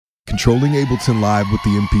Controlling Ableton Live with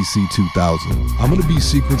the MPC2000. I'm going to be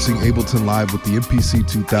sequencing Ableton Live with the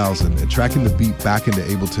MPC2000 and tracking the beat back into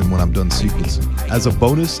Ableton when I'm done sequencing. As a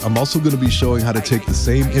bonus, I'm also going to be showing how to take the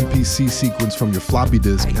same MPC sequence from your floppy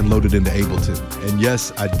disk and load it into Ableton. And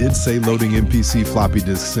yes, I did say loading MPC floppy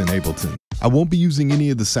disks in Ableton. I won't be using any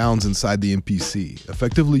of the sounds inside the MPC,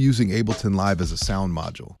 effectively using Ableton Live as a sound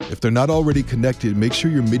module. If they're not already connected, make sure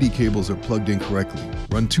your MIDI cables are plugged in correctly.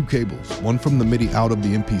 Run two cables, one from the MIDI out of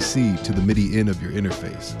the MPC to the MIDI in of your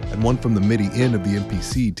interface, and one from the MIDI in of the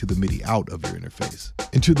MPC to the MIDI out of your interface.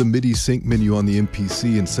 Enter the MIDI sync menu on the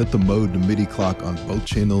MPC and set the mode to MIDI clock on both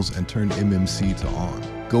channels and turn MMC to on.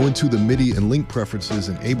 Go into the MIDI and link preferences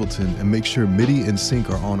in Ableton and make sure MIDI and sync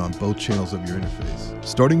are on both channels of your interface.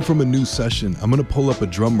 Starting from a new session, I'm going to pull up a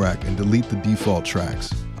drum rack and delete the default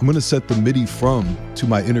tracks. I'm going to set the MIDI from to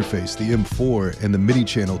my interface, the M4, and the MIDI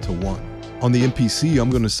channel to 1. On the MPC, I'm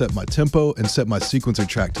going to set my tempo and set my sequencer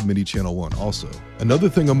track to MIDI channel 1 also. Another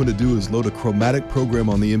thing I'm going to do is load a chromatic program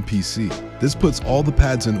on the MPC. This puts all the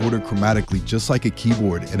pads in order chromatically just like a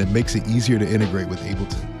keyboard, and it makes it easier to integrate with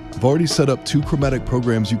Ableton. I've already set up two chromatic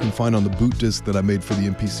programs you can find on the boot disk that I made for the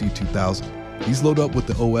MPC2000. These load up with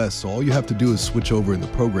the OS, so all you have to do is switch over in the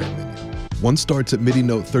program menu. One starts at MIDI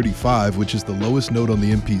note 35, which is the lowest note on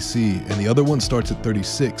the MPC, and the other one starts at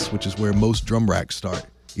 36, which is where most drum racks start.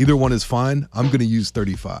 Either one is fine. I'm going to use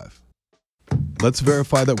 35. Let's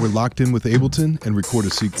verify that we're locked in with Ableton and record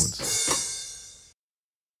a sequence.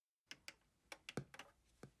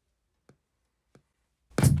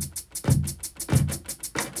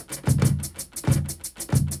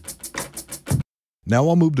 Now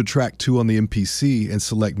I'll move to track 2 on the MPC and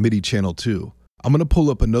select MIDI channel 2. I'm going to pull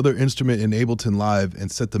up another instrument in Ableton Live and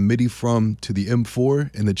set the MIDI from to the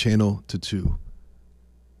M4 and the channel to 2.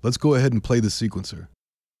 Let's go ahead and play the sequencer.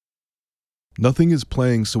 Nothing is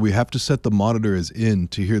playing, so we have to set the monitor as in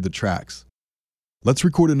to hear the tracks. Let's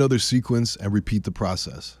record another sequence and repeat the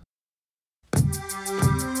process.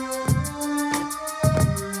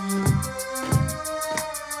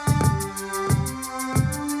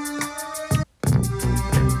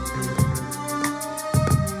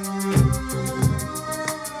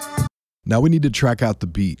 Now we need to track out the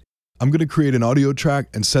beat. I'm going to create an audio track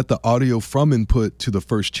and set the audio from input to the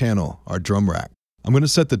first channel, our drum rack. I'm going to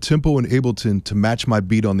set the tempo in Ableton to match my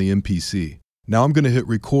beat on the MPC. Now I'm going to hit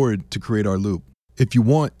record to create our loop. If you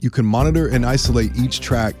want, you can monitor and isolate each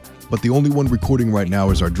track, but the only one recording right now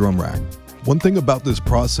is our drum rack. One thing about this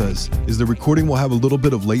process is the recording will have a little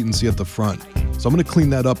bit of latency at the front, so I'm going to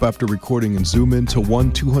clean that up after recording and zoom in to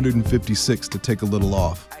 1/256 to take a little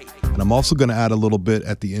off. And I'm also going to add a little bit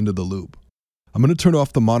at the end of the loop. I'm going to turn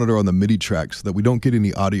off the monitor on the MIDI track so that we don't get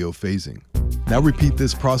any audio phasing. Now repeat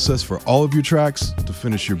this process for all of your tracks to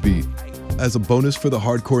finish your beat. As a bonus for the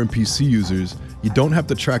hardcore MPC users, you don't have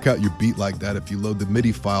to track out your beat like that if you load the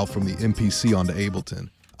MIDI file from the MPC onto Ableton.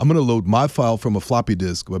 I'm going to load my file from a floppy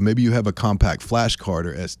disk, but maybe you have a compact flash card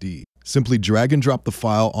or SD. Simply drag and drop the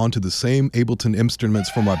file onto the same Ableton instruments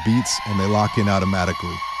from our beats and they lock in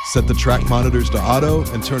automatically. Set the track monitors to auto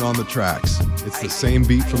and turn on the tracks. It's the same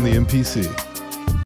beat from the MPC.